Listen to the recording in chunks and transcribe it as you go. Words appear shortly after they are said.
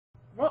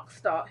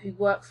Rockstar, who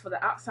works for the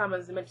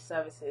Alzheimer's Dementia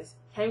Services,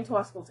 came to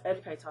our school to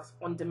educate us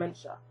on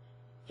dementia.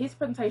 His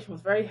presentation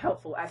was very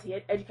helpful as he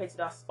educated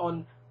us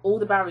on all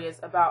the barriers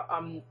about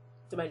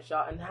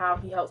dementia and how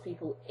he helps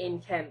people in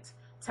Kent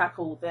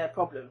tackle their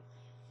problem.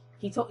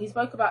 He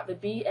spoke about the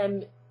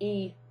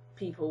BME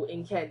people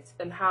in Kent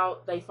and how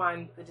they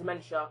find the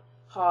dementia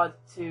hard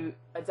to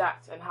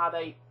adapt and how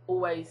they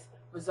always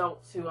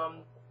result to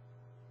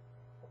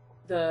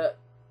the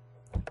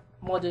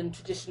modern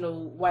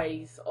traditional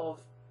ways of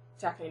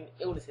tackling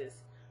illnesses.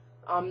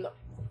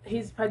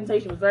 His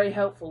presentation was very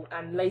helpful,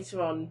 and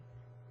later on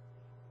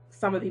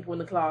some of the people in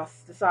the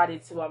class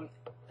decided to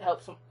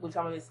help with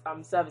some of his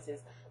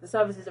services. The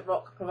services that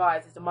Rock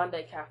provides is the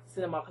Monday Cafe, the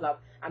Cinema Club,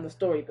 and the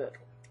Storybook.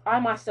 I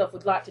myself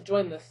would like to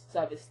join this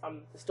service,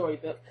 the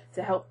Storybook,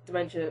 to help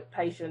dementia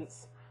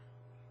patients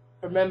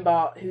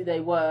remember who they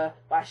were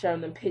by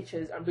showing them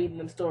pictures and reading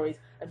them stories,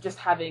 and just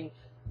having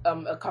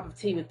a cup of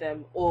tea with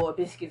them or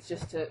biscuits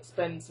just to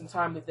spend some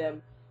time with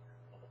them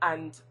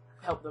and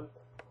help them.